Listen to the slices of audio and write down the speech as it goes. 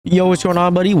Yo, what's going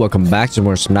on, buddy? Welcome back to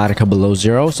more Subnautica Below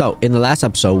Zero. So in the last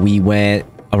episode, we went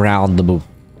around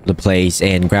the place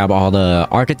and grabbed all the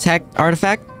architect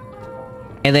artifact,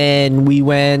 and then we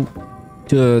went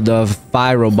to the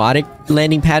 5 robotic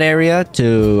landing pad area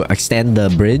to extend the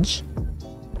bridge.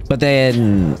 But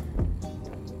then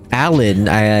Alan,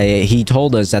 he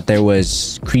told us that there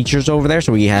was creatures over there,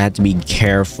 so we had to be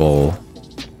careful.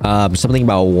 Something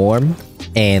about warm,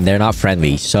 and they're not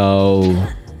friendly. So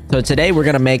today we're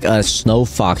gonna make a snow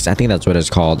fox, I think that's what it's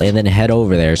called, and then head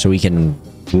over there so we can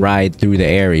ride through the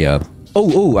area.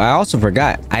 Oh, I also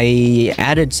forgot. I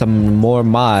added some more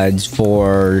mods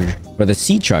for the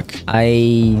sea truck.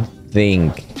 I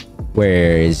think,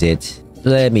 where is it?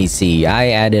 Let me see.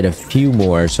 I added a few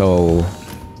more. So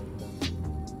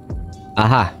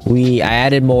I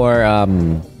added more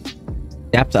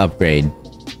depth upgrade.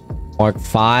 Mark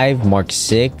 5, Mark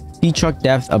 6. Sea truck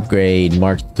depth upgrade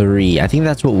Mark 3. I think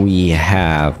that's what we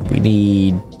have. We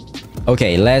need...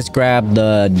 Okay, let's grab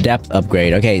the depth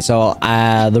upgrade. Okay, so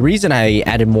the reason I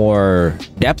added more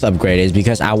depth upgrade is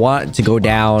because I want to go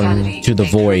down to the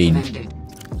void.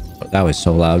 Oh, that was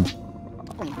so loud.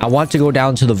 I want to go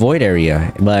down to the void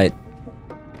area, but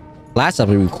last time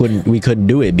we couldn't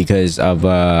do it because of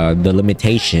the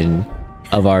limitation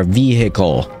of our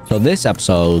vehicle. So this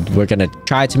episode, we're gonna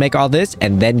try to make all this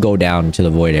and then go down to the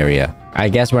void area. I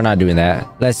guess we're not doing that.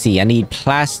 Let's see. I need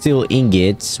plasteel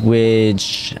ingots,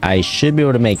 which I should be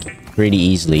able to make pretty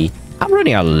easily. I'm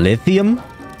running out of lithium.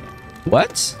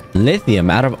 What? Lithium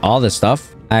out of all the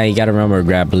stuff? I gotta remember to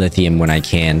grab lithium when I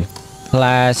can.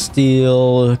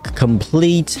 Plasteel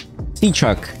complete. Sea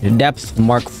truck depth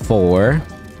Mark 4.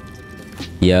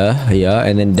 Yeah,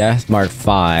 and then depth Mark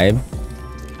 5.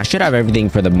 I should have everything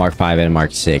for the Mark 5 and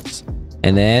Mark 6.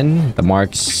 And then the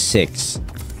Mark 6.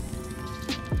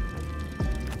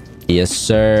 Yes,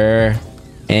 sir.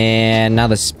 And now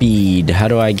the speed. How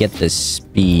do I get the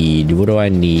speed? What do I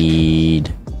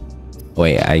need?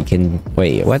 Wait, I can...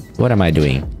 Wait, what am I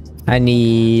doing? I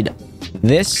need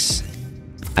this.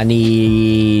 I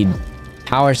need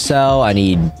power cell. I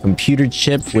need computer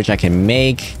chip, which I can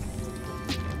make.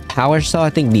 Power cell,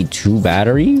 I think, need 2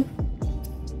 battery.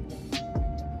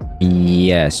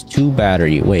 Yes, 2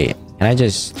 battery. Wait, can I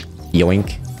just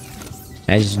yoink?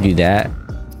 Can I just do that?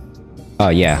 Oh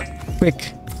yeah,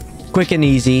 quick and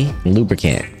easy.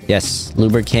 Lubricant. Yes,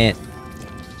 lubricant.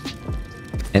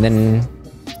 And then,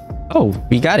 oh,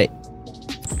 we got it.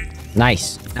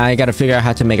 Nice. Now I gotta figure out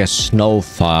how to make a snow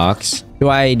fox.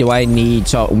 Do I need...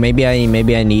 So maybe I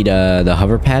need the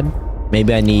hover pad.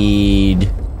 Maybe I need...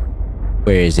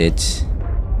 Where is it?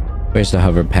 Where's the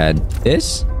hover pad?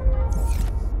 This?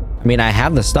 I mean, I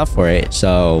have the stuff for it,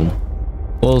 so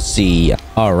we'll see.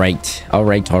 All right. How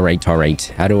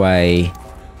do I...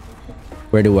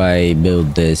 Where do I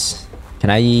build this?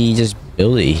 Can I just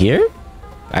build it here?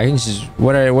 I can just...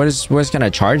 What's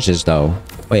gonna charge this though?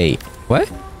 Wait, what?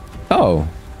 Oh,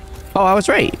 I was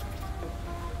right.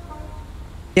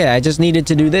 Yeah, I just needed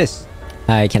to do this.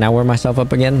 Can I warm myself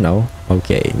up again? No.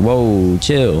 Okay. Whoa,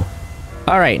 chill.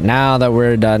 All right, now that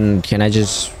we're done, can I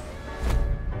just...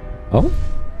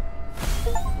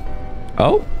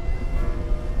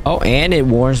 Oh, and it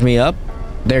warms me up.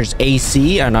 There's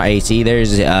AC, or not AC,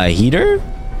 there's a heater.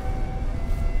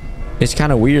 It's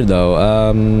kind of weird though.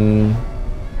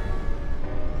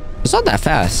 It's not that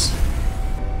fast.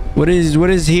 What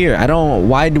is here? I don't...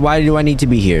 Why do I need to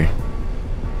be here?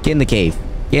 Get in the cave.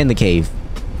 Get in the cave.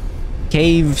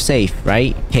 Cave safe,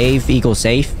 right? Cave equals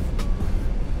safe.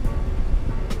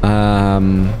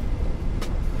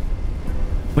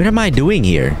 What am I doing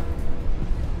here?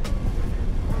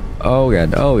 Oh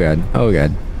god.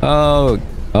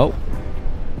 Oh.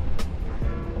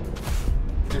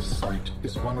 This site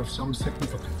is one of some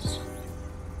significance.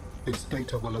 Its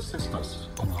data will assist us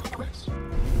on our quest.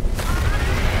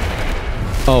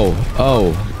 Oh.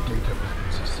 Data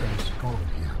records are still stored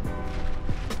here.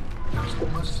 There is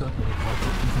almost certainly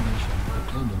vital information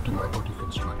pertaining to my body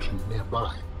construction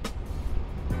nearby.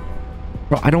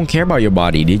 Bro, I don't care about your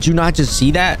body. Did you not just see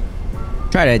that?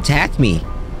 Try to attack me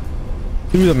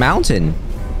through the mountain.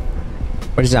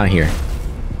 What is down here?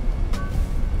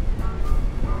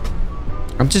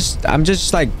 I'm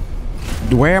just like,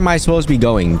 where am I supposed to be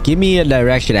going? Give me a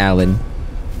direction, Alan.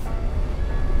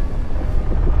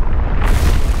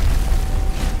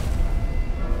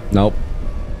 Nope.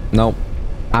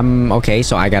 I'm okay,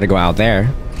 so I gotta go out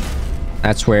there.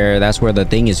 That's where the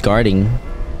thing is guarding.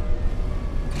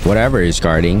 Whatever is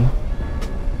guarding.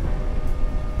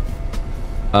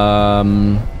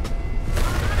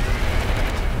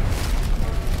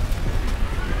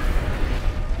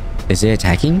 Is it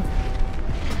attacking?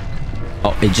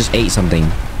 Oh, it just ate something.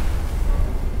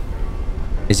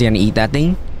 Is he gonna eat that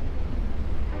thing?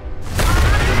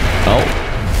 Oh.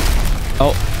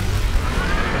 Oh.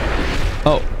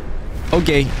 Oh.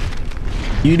 Okay.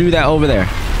 You do that over there.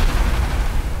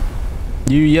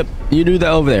 You do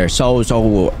that over there. So it's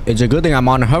a good thing I'm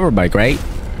on a hover bike, right?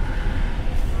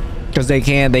 Because they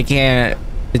can't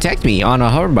detect me on a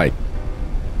hover bike.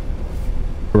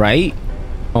 Right?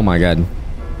 Oh my god.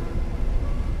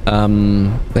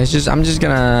 I'm just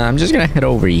gonna head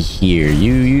over here.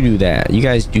 You do that. You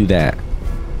guys do that.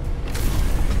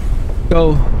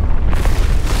 Go.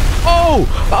 Oh!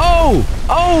 Oh!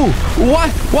 Oh! What?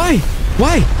 Why?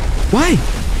 Why? Why?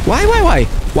 Why? Why?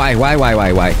 Why? Why? Why? Why?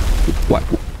 Why? Why? What?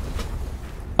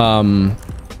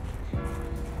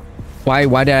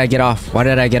 Why did I get off? Why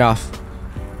did I get off?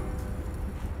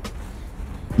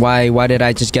 Why did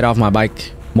I just get off my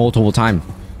bike multiple times?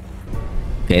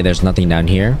 Okay, there's nothing down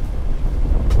here.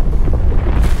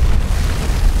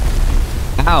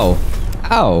 Ow.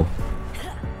 Ow.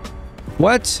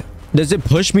 What? Does it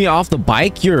push me off the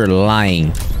bike? You're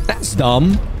lying. That's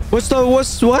dumb. What's the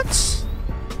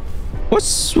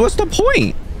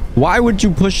point? Why would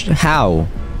you push? How?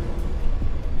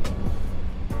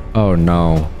 Oh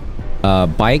no.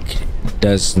 Bike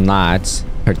does not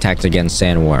protect against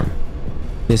sandworm.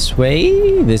 This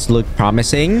way? This look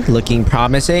promising. Looking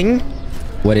promising.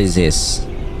 What is this?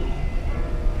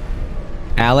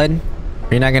 Alan?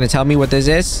 You're not gonna tell me what this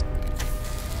is?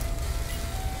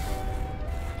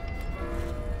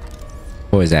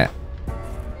 What is that?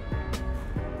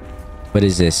 What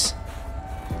is this?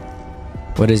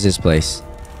 What is this place?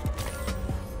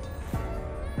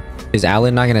 Is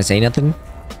Alan not gonna say nothing?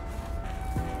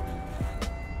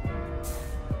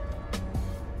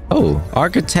 Oh,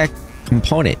 architect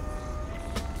component.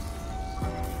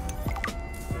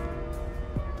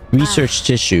 Research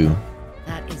tissue.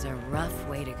 That is a rough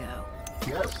way to go.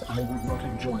 Yes, I would not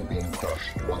enjoy being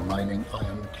crushed while mining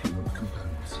iron tube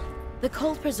components. The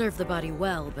cold preserved the body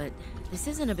well, but this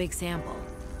isn't a big sample.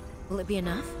 Will it be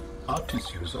enough? Our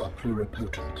tissues are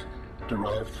pluripotent,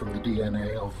 derived from the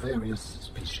DNA of various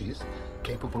species,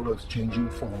 capable of changing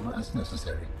form as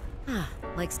necessary. Ah,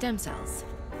 like stem cells.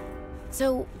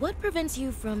 So, what prevents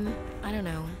you from, I don't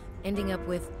know, ending up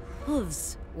with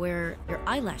hooves where your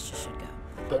eyelashes should go?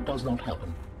 That does not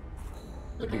happen.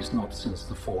 At least not since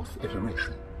the 4th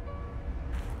iteration.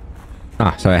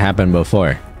 Ah, so it happened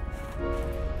before.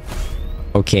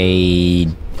 Okay,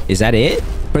 is that it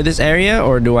for this area,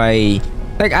 or do I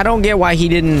like? I don't get why he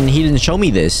didn't show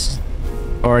me this,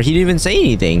 or he didn't even say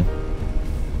anything.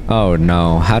 Oh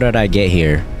no! How did I get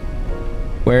here?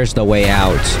 Where's the way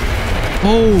out?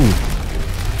 Oh.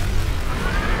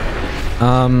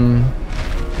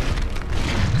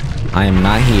 I am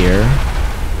not here.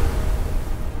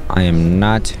 I am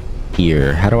not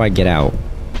here. How do I get out?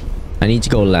 I need to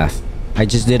go left. I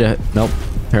just did a... Nope.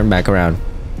 Turn back around.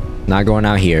 Not going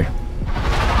out here.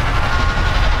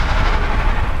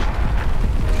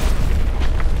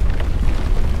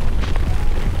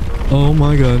 Oh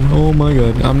my god. Oh my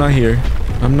god. I'm not here.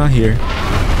 I'm not here.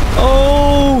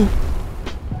 Oh!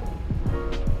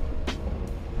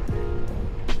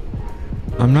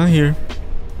 I'm not here.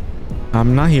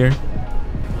 I'm not here.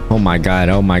 Oh my god.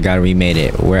 Oh my god. We made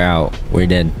it. We're out. We're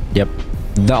dead. Yep.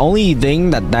 The only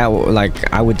thing that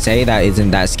like I would say that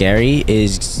isn't that scary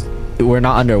is we're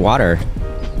not underwater.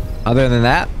 Other than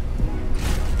that,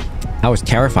 that was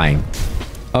terrifying.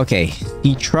 Okay.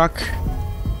 The truck.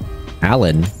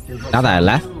 Alan. Now that I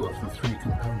left. 2 of the 3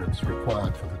 components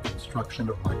required for the construction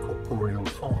of my corporeal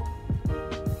form.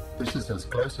 This is as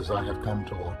close as I have come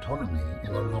to autonomy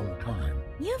in a long time.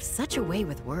 You have such a way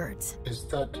with words. Is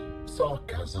that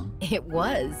sarcasm? It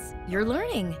was. You're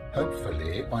learning.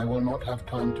 Hopefully, I will not have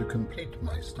time to complete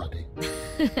my study.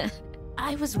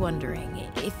 I was wondering,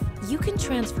 if you can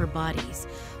transfer bodies,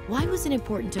 why was it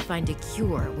important to find a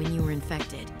cure when you were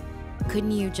infected?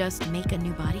 Couldn't you just make a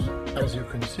new body? As you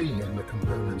can see in the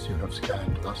components you have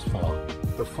scanned thus far,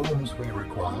 the forms we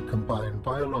require combine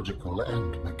biological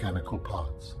and mechanical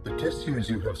parts. The tissues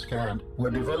you have scanned were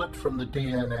developed from the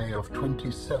DNA of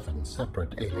 27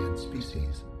 separate alien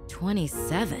species.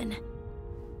 27?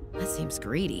 That seems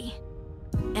greedy.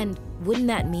 And wouldn't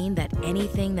that mean that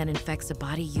anything that infects a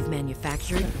body you've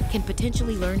manufactured can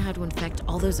potentially learn how to infect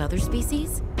all those other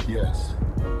species? Yes,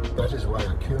 that is why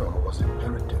a cure was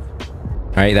imperative.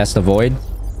 Alright, that's the void.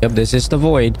 Yep, this is the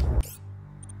void.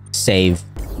 Save.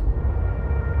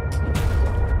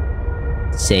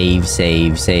 Save,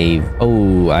 save, save.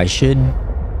 Oh, I should...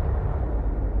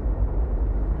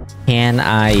 Can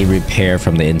I repair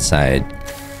from the inside?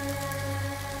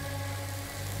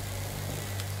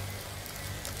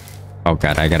 Oh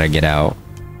god, I gotta get out.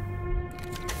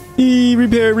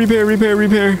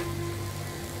 Repair.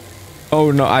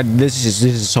 Oh no, this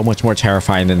is so much more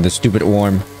terrifying than the stupid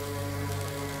worm.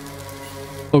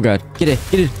 Oh god, get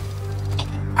it.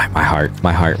 My heart.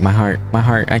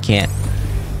 I can't.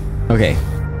 Okay,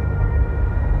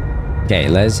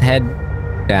 let's head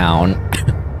down.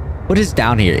 What is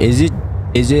down here? Is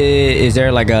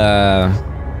there like a,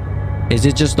 is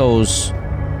it just those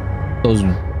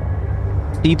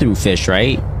see-through fish,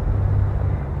 right?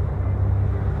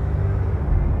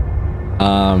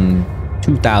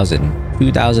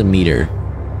 2,000 meter.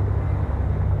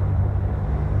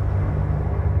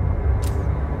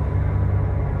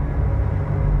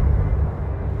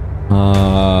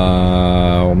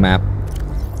 Map.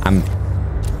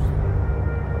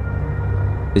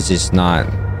 This is not.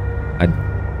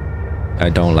 I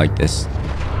don't like this.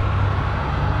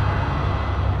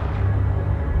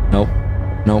 Nope.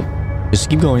 Just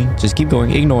keep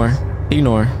going. Ignore.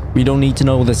 We don't need to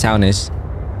know what the sound is.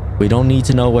 We don't need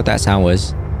to know what that sound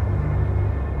was.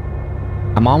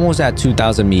 I'm almost at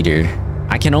 2,000 meter.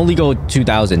 I can only go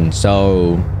 2,000,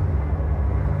 so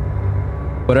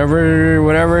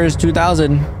whatever is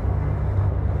 2,000.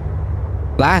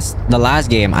 The last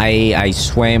game I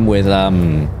swam with a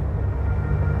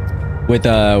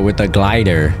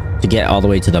glider to get all the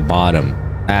way to the bottom.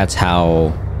 That's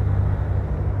how.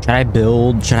 Should I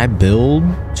build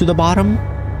to the bottom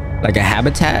like a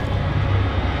habitat?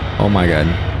 Oh my god.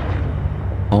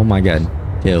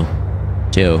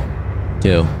 Chill.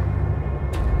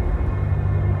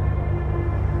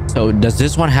 So does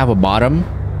this one have a bottom?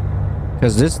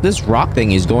 Because this rock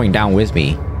thing is going down with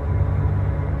me.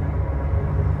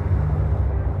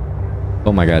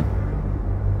 Oh my god.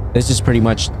 This is pretty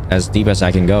much as deep as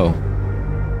I can go.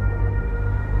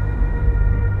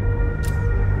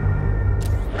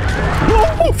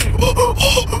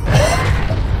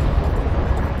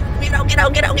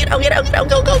 Get out,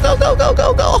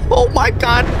 go. Oh my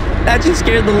god. That just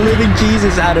scared the living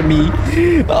Jesus out of me.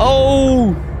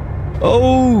 Oh,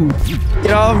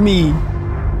 get off me.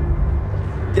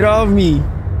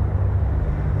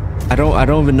 I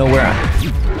don't even know where I...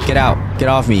 Get out. Get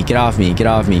off me. Please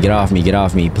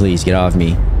get off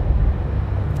me.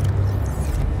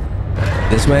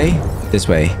 This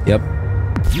way. Yep.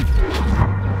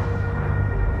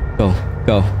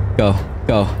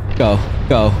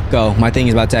 Go. My thing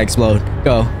is about to explode.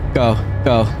 Go.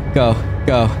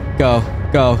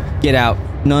 Get out.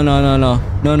 No.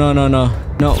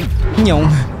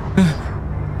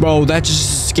 Bro, that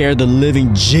just scared the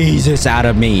living Jesus out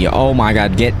of me. Oh my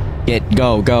god.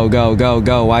 Go.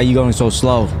 Why are you going so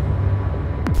slow?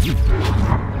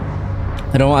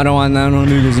 I don't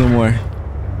do this no more.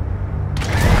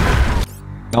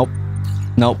 Nope.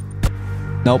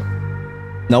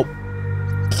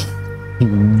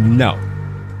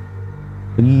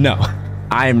 No.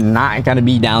 I'm not gonna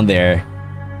be down there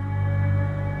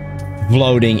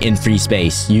floating in free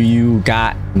space. You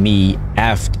got me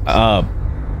effed up.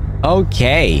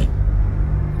 Okay.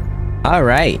 All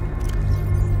right.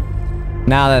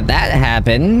 Now that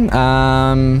happened,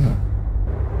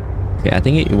 okay, I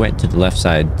think it went to the left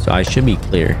side, so I should be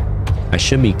clear.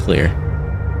 Let's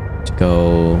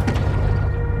go.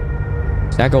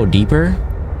 Does that go deeper?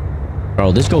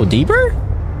 Bro, this go deeper?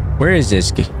 Where is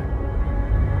this?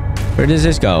 Where does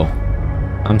this go?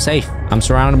 I'm safe. I'm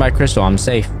surrounded by crystal. I'm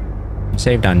safe. I'm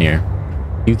safe down here.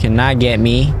 You cannot get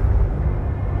me.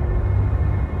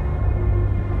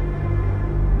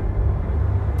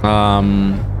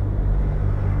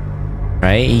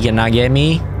 Right? He cannot get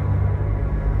me.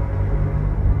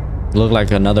 Look like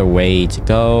another way to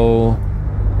go.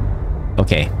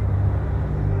 Okay.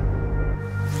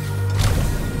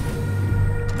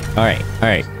 All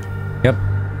right. Yep.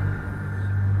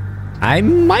 I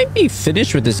might be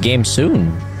finished with this game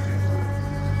soon.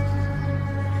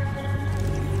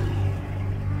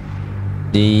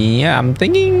 Yeah, I'm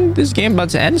thinking this game about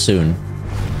to end soon.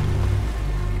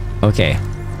 Okay.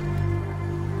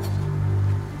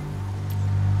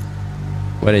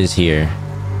 What is here?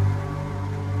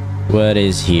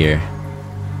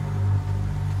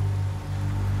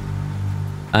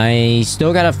 I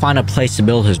still gotta find a place to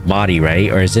build his body,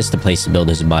 right? Or is this the place to build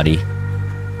his body?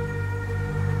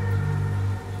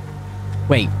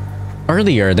 Wait,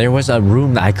 earlier there was a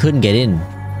room that I couldn't get in.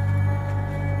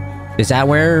 Is that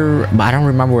where? I don't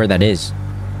remember where that is.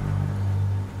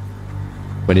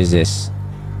 What is this?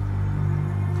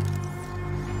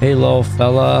 Hey, little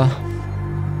fella.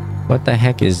 What the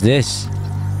heck is this?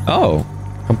 Oh,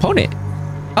 component.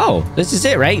 Oh, this is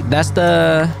it, right? That's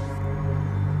the...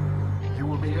 You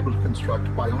will be able to construct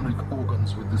bionic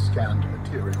organs with the scanned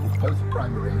material, both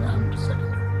primary and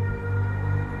secondary.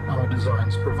 Our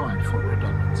designs provide for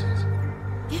redundancies.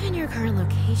 Given your current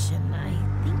location, I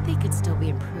think they could still be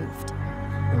improved.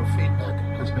 Your feedback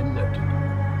has been noted.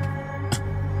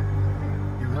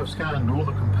 You have scanned all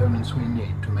the components we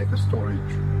need to make a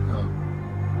storage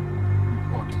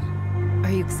body.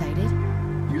 Are you excited?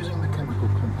 Using the chemical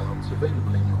compounds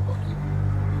available in your body,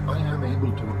 I am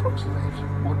able to approximate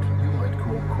what you might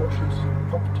call cautious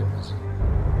optimism.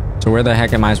 So where the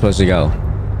heck am I supposed to go?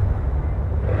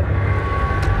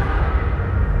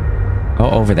 Oh,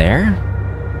 over there?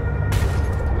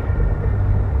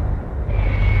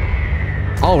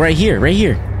 Oh, right here, right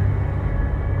here.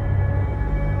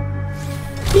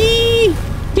 Eee!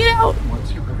 Get out!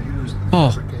 Once you have used the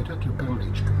fabricator to build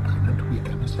each component, we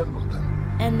can assemble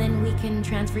them. And then we can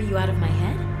transfer you out of my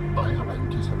head? I am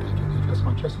anticipating it as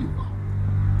much as you are.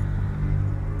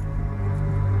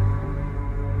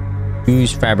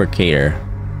 Use fabricator.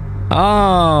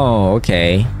 Oh,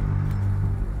 okay.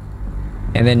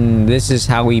 And then this is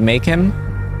how we make him?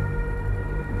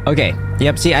 Okay.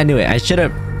 Yep, see, I knew it. I should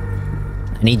have...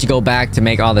 I need to go back to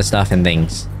make all the stuff and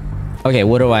things. Okay,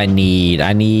 what do I need?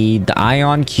 I need the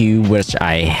ion cube, which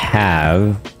I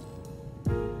have.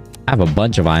 I have a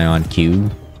bunch of ion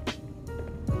cube.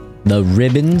 The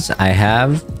ribbons I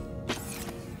have.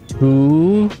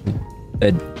 2.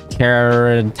 The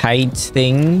keratite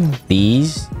thing.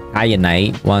 These.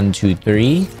 Kyanite. 1, 2,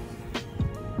 3.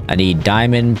 I need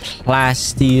diamond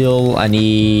plasteel. I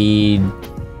need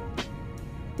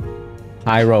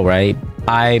pyro, right?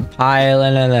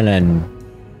 Pylon,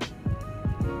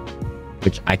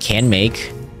 which I can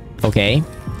make. Okay.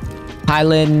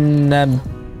 Polynilin.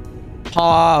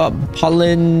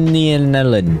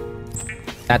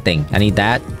 That thing. I need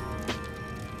that.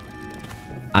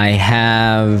 I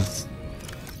have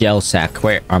gel sack.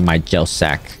 Where are my gel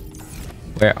sack?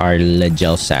 Where are the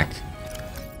gel sack?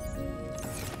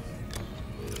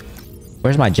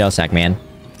 Where's my gel sack, man?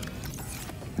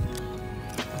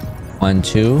 1,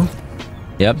 2.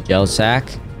 Yep, gel sack.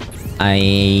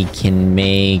 I can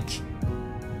make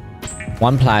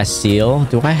 1 plasteel.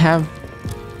 Do I have?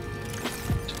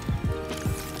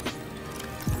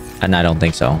 And I don't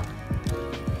think so.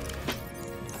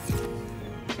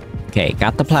 Okay,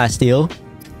 got the plasteel.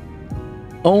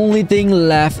 Only thing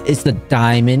left is the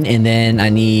diamond, and then I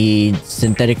need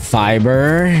synthetic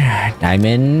fiber.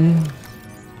 Diamond.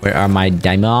 Where are my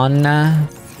diamond?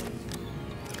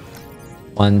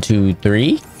 1, 2,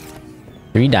 3.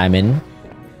 3 diamond.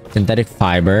 Synthetic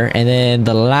fiber. And then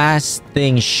the last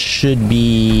thing should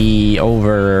be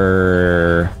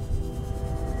over...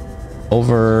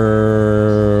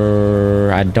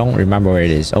 I don't remember where it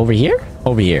is. Over here?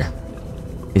 Over here.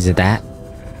 Is it that?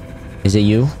 Is it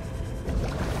you?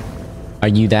 Are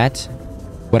you that?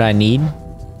 What I need?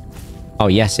 Oh,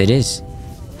 yes, it is.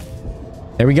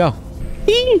 There we go.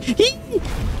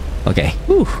 Okay.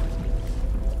 Whew.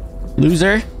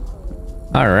 Loser.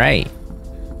 All right.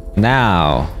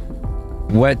 Now,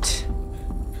 what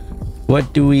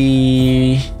do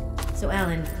we... So,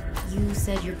 Alan, you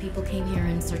said your people came here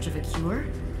in search of a cure?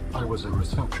 I was a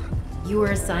researcher. You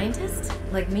were a scientist?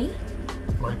 Like me?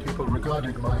 My people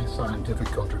regarded my scientific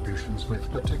contributions with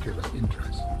particular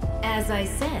interest. As I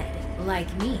said,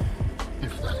 like me.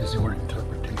 If that is your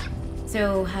interpretation.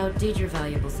 So, how did your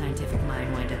valuable scientific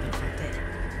mind wind up infected?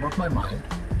 Not my mind,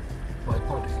 my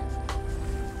body.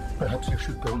 Perhaps you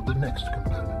should build the next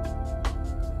component.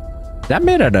 Is that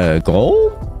made out of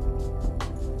gold?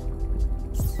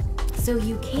 So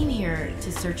you came here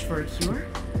to search for a cure?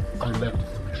 I led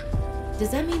the mission.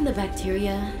 Does that mean the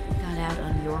bacteria got out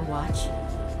on your watch?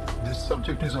 This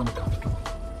subject is uncomfortable.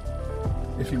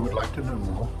 If you would like to know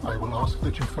more, I will ask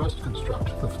that you first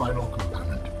construct the final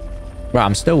component. Bro,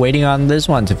 I'm still waiting on this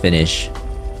one to finish.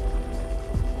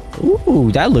 Ooh,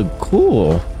 that looked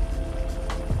cool.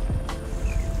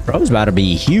 Bro's about to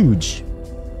be huge.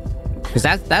 Because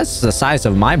that's the size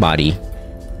of my body.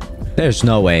 There's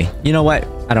no way. You know what?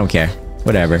 I don't care.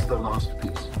 Whatever. This is the last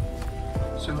piece.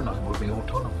 Soon I will be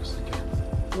autonomous again.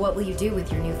 What will you do with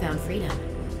your newfound freedom?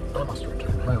 I must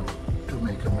return home to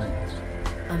make amends.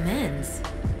 Amends?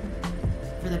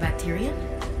 For the bacterium?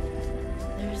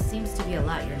 There seems to be a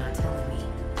lot you're not telling me.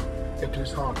 It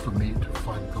is hard for me to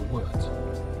find the words.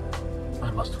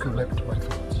 I must collect my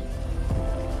thoughts.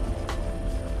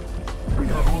 We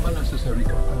have all the necessary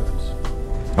components.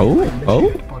 Oh.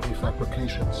 Body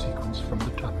fabrication sequence from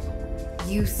the terminal.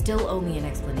 You still owe me an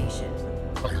explanation.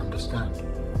 I understand.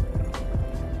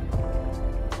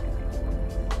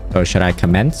 So should I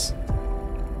commence?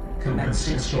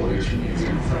 Commencing storage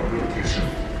medium fabrication.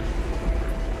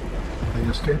 The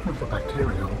escape of the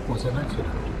bacterium was an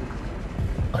accident.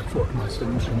 I thought my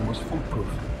solution was foolproof.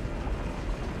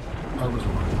 I was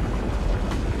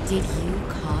worried. Did you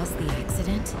cause the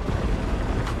accident?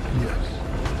 Yes.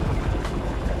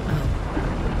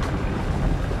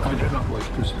 Oh, I do not wish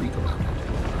to speak about it.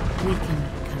 we can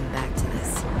come back to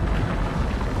this.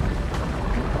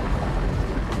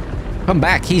 Come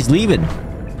back. He's leaving.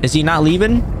 Is he not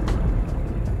leaving?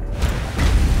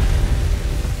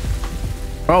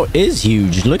 Bro, is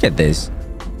huge. Look at this.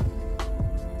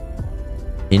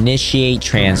 Initiate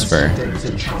transfer.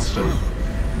 Data transfer.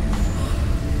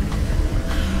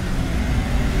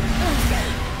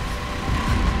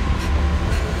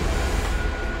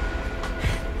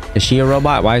 Is she a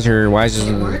robot? Why is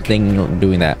this thing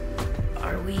doing that?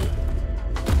 Are we?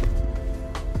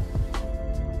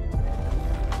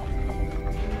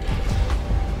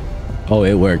 Oh,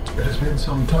 it worked. It has been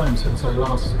some time since I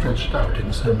last stretched out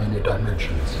in so many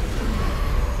dimensions.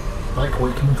 Like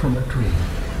waking from a dream.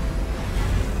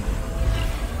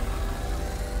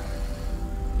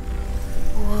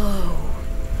 Whoa.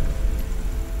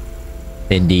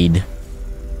 Indeed.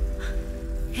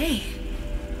 Hey.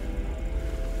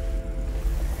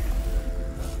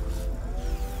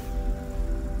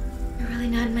 You're really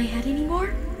not in my head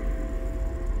anymore?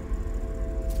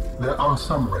 There are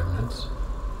some remnants.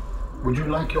 Would you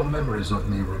like your memories of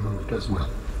me removed as well?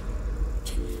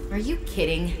 Are you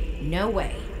kidding? No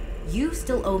way. You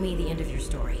still owe me the end of your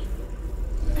story.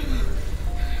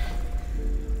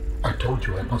 I told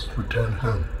you I must return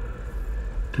home.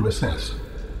 To assess.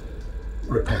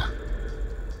 Repair.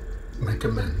 Make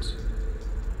amends.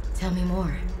 Tell me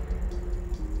more.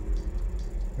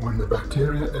 When the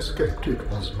bacteria escaped, it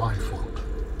was my fault.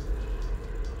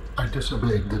 I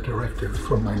disobeyed the directive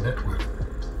from my network.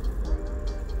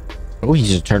 Oh, he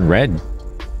just turned red.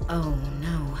 Oh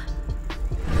no.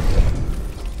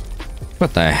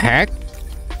 What the heck?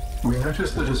 We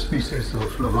noticed that a species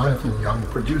of Leviathan young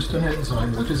produced an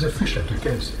enzyme that is efficient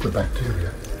against the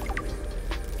bacteria.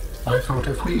 I thought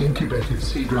if we incubated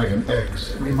sea dragon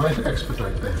eggs, we might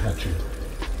expedite their hatching.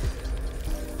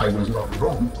 I was not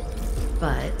wrong.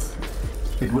 But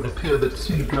It would appear that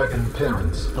sea dragon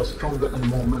parents are stronger and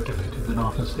more motivated than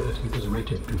our facility was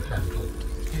rated to handle.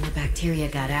 and the bacteria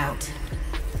got out,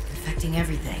 infecting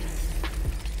everything.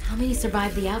 How many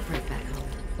survived the outbreak back home?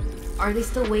 Are they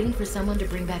still waiting for someone to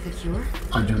bring back a cure?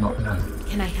 I do not know.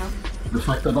 Can I help? The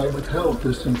fact that I withheld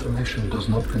this information does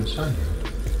not concern you.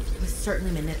 It was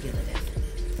certainly manipulative.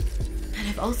 And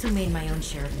I've also made my own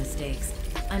share of mistakes.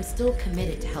 I'm still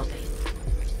committed to helping.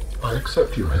 I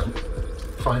accept your help.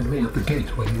 Find me at the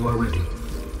gate when you are ready.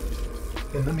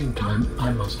 In the meantime,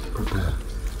 I must prepare.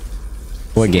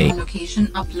 What gate? Location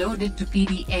uploaded to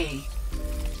PDA.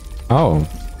 Oh.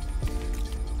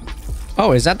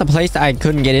 Oh, is that the place that I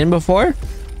couldn't get in before?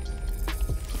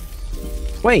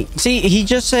 Wait, see, he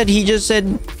just said,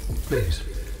 Please,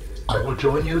 I will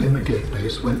join you in the gate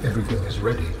base when everything is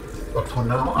ready. But for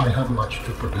now, I have much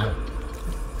to prepare.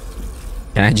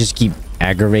 can I just keep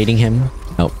aggravating him?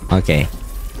 Nope, okay.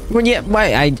 Well, yeah,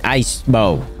 why,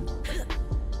 Bo.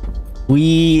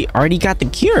 We already got the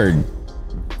cured.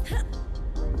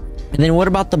 And then what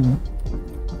about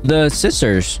the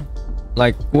sisters?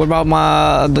 Like, what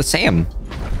about the Sam?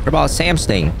 What about Sam's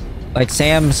thing? Like,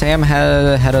 Sam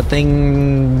had a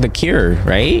thing, the cure,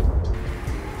 right?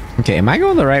 Okay, am I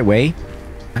going the right way?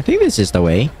 I think this is the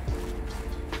way.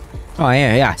 Oh,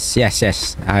 yeah,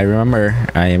 yes. I remember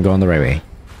I am going the right way.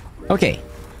 Okay.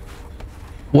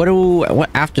 What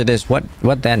after this? What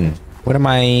then? What am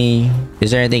I...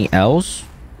 Is there anything else?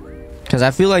 Because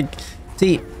I feel like...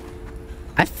 See,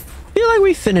 I feel like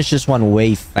we finished this one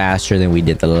way faster than we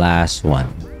did the last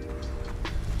one.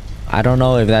 I don't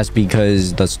know if that's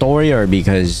because the story or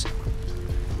because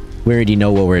we already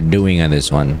know what we're doing on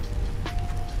this one.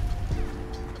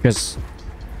 Because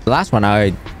the last one,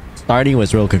 starting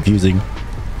was real confusing.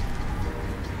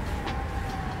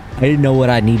 I didn't know what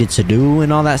I needed to do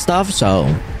and all that stuff,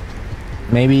 so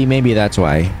maybe that's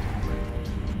why.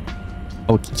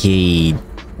 Okay.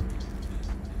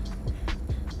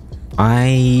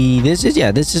 This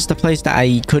is the place that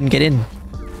I couldn't get in.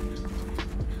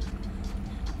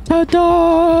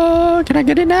 Ta-da! Can I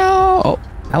get in now? Oh,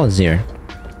 Alan's here.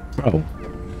 Bro.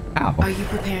 Ow. Are you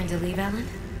preparing to leave, Alan?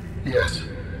 Yes,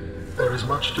 there is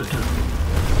much to do.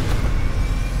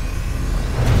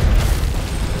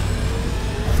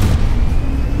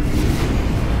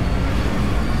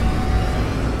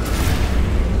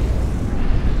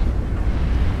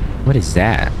 What is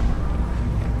that?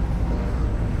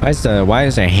 Why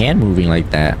is their hand moving like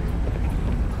that?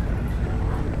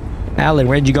 Alan,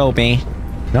 where'd you go, man?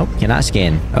 Nope, cannot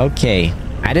scan. Okay.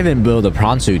 I didn't even build a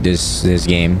prawn suit this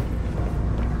game.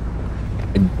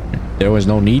 There was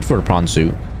no need for a prawn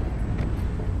suit.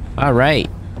 All right.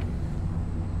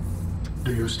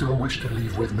 Do you still wish to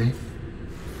leave with me?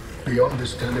 Beyond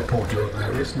this teleporter,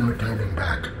 there is no turning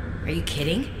back. Are you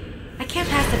kidding? I can't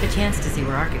pass up a chance to see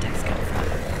where architects come from.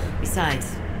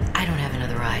 Besides, I don't have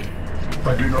another ride.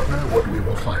 I do not know what we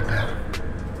will find there.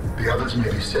 The others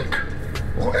may be sick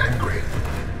or angry,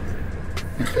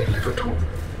 if they live at all.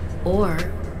 Or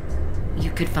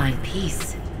you could find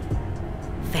peace.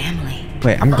 Family.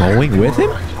 Wait, I'm going with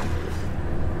him? Right.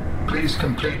 Please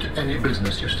complete any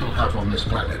business you still have on this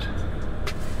planet.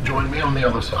 Join me on the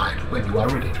other side when you are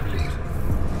ready to leave.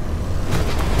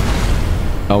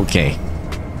 Okay.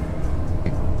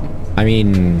 I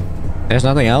mean, there's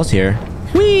nothing else here.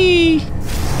 Whee!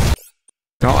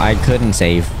 No, I couldn't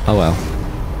save. Oh well.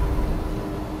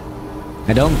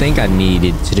 I don't think I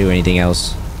needed to do anything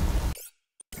else.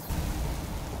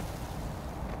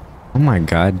 Oh my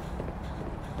god.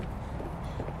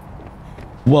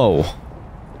 Whoa.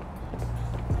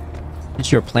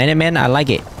 It's your planet, man? I like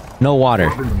it. No water.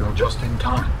 Robin, you're just in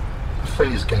time. The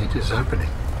phase gate is opening.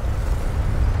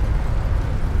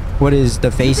 What is the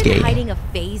phase You've been gate? hiding a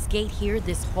phase gate here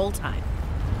this whole time.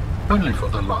 Only for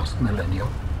the last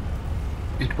millennium.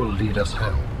 It will lead us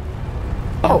home.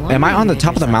 Oh, No am I wonder on you the made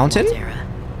top of the yourself mountain? Altera.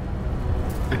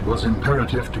 It was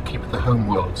imperative to keep the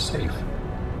homeworld safe,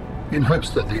 in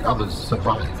hopes that the others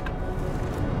survived.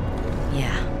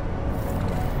 Yeah.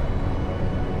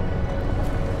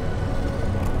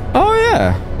 Oh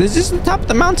yeah, this is the top of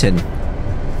the mountain.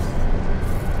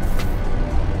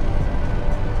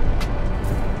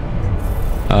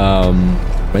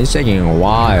 But it's taking a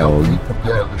while. Help me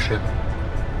prepare the ship.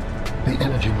 The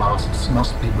energy masts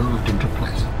must be moved into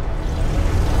place.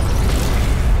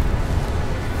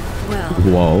 Well,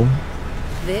 Whoa.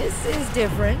 this is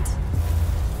different.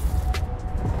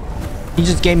 He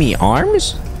just gave me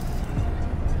arms?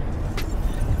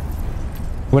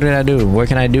 What did I do? What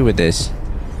can I do with this?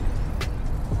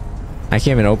 I can't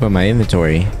even open my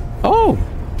inventory. Oh,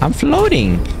 I'm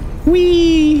floating.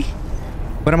 Whee!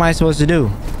 What am I supposed to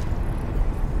do?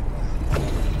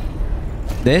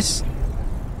 This?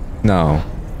 No.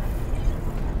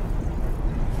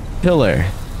 Pillar.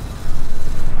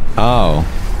 Oh.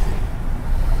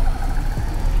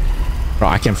 Bro,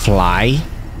 I can fly?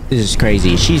 This is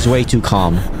crazy. She's way too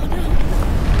calm.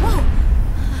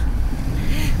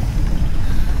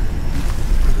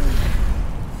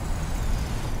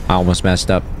 I almost messed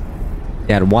up.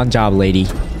 You had one job, lady.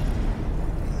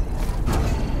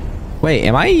 Wait,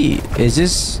 am I... Is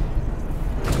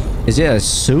it a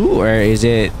suit or is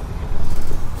it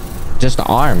just the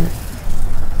arm?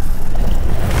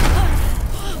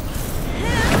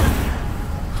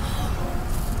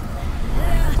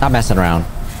 Stop messing around.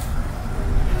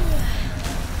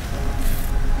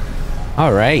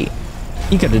 Alright.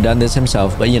 He could have done this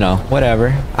himself, but you know, whatever.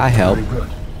 I help. Very good.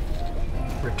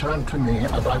 Return to me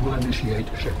and I will initiate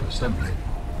ship assembly.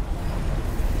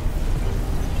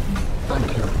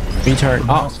 Thank you. Return.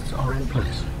 The Oh, masts are in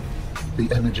place.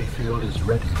 The energy field is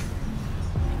ready.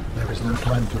 There is no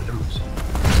time to lose.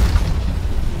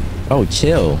 oh,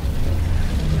 chill.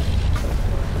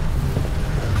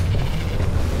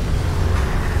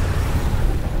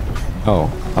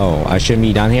 Oh, I shouldn't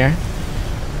be down here?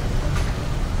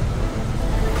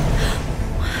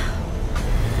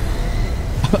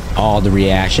 All the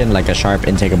reaction like a sharp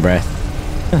intake of breath.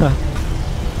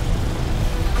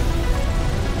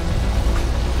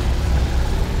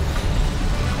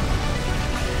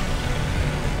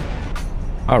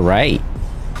 All right,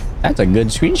 that's a good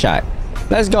screenshot.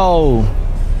 Let's go.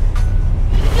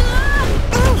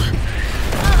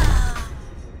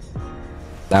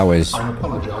 That was... I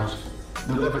apologize.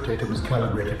 The levitator was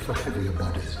calibrated for heavier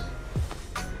bodies.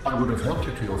 I would have helped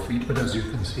you to your feet, but as you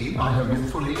can see, I have been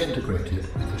fully integrated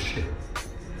with the ship.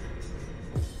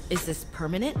 Is this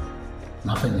permanent?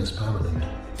 Nothing is permanent.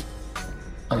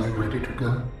 Are you ready to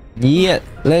go? Yeah,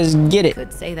 let's get it.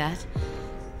 Could say that.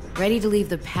 Ready to leave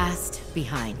the past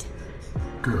behind.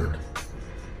 Good.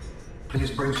 Please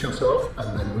brace yourself,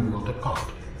 and then we will depart.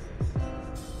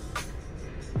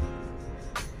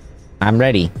 I'm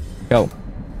ready. Go.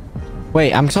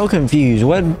 Wait, I'm so confused.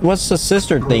 What's the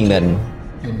sister thing then?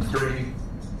 In 3,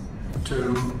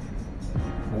 2,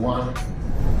 1.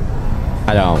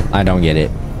 I don't get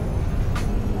it.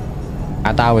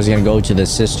 I thought I was gonna go to the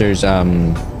sister's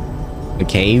the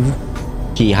cave.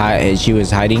 She was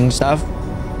hiding stuff.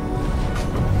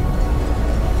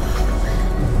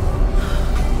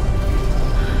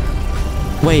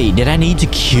 Wait, did I need to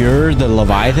cure the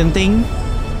Leviathan thing?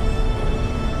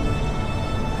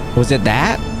 Was it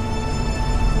that?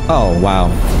 Oh,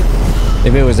 wow.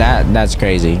 If it was that, that's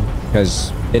crazy.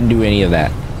 Because didn't do any of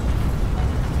that.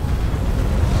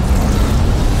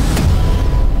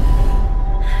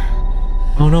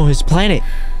 Oh no, his planet.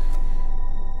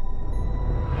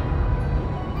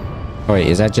 Oh wait,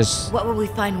 is that just... What will we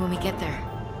find when we get there?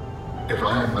 If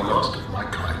I am the last of my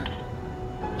kind,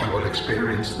 I will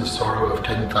experience the sorrow of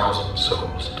 10,000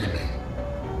 souls dimming.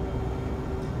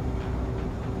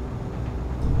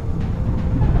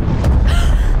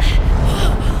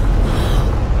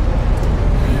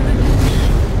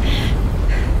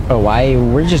 Oh, why?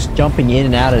 We're just jumping in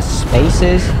and out of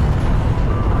spaces?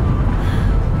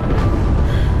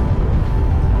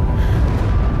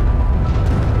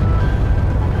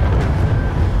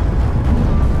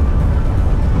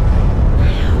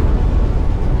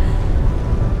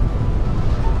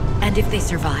 And if they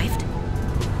survived?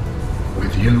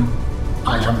 With you,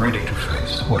 I am ready to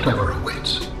face whatever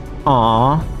awaits.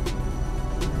 Aww.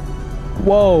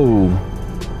 Whoa.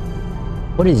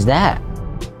 What is that?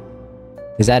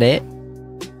 Is that it?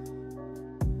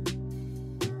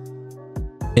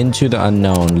 Into the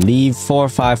unknown. Leave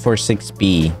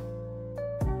 4546B.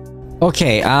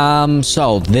 Okay,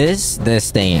 so this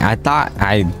thing, I thought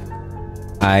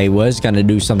I was gonna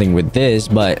do something with this,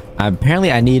 but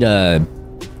apparently I need a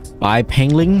spy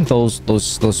penguin, those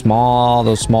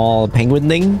small penguin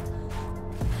thing,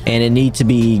 and it needs to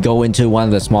be go into one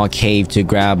of the small cave to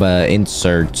grab a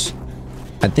insert.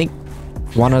 I think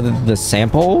one of the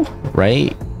sample,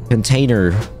 right?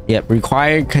 Container. Yep,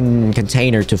 required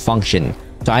container to function.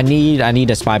 So I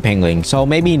need a spy penguin. So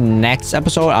maybe next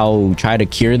episode I'll try to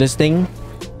cure this thing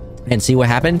and see what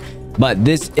happened. But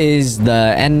this is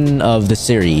the end of the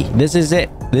series. This is it.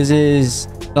 This is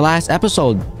the last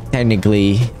episode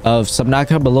technically of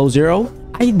Subnautica Below Zero.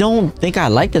 I don't think I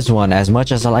like this one as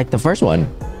much as I like the first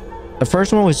one. The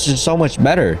first one was just so much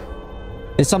better.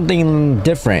 It's something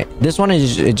different. This one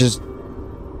is, it just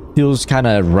feels kind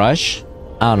of rush.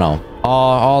 I don't know.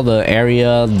 All the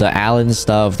area, the island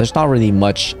stuff, there's not really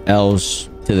much else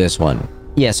to this one.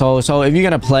 Yeah, so if you're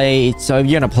gonna play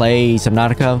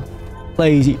Subnautica,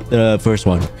 play the first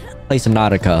one. Play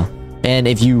Subnautica. And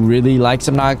if you really like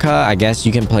Subnautica, I guess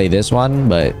you can play this one,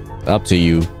 but up to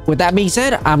you. With that being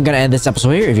said, I'm gonna end this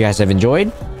episode here. If you guys have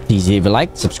enjoyed, please leave a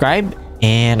like, subscribe,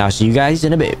 and I'll see you guys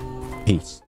in a bit. Peace.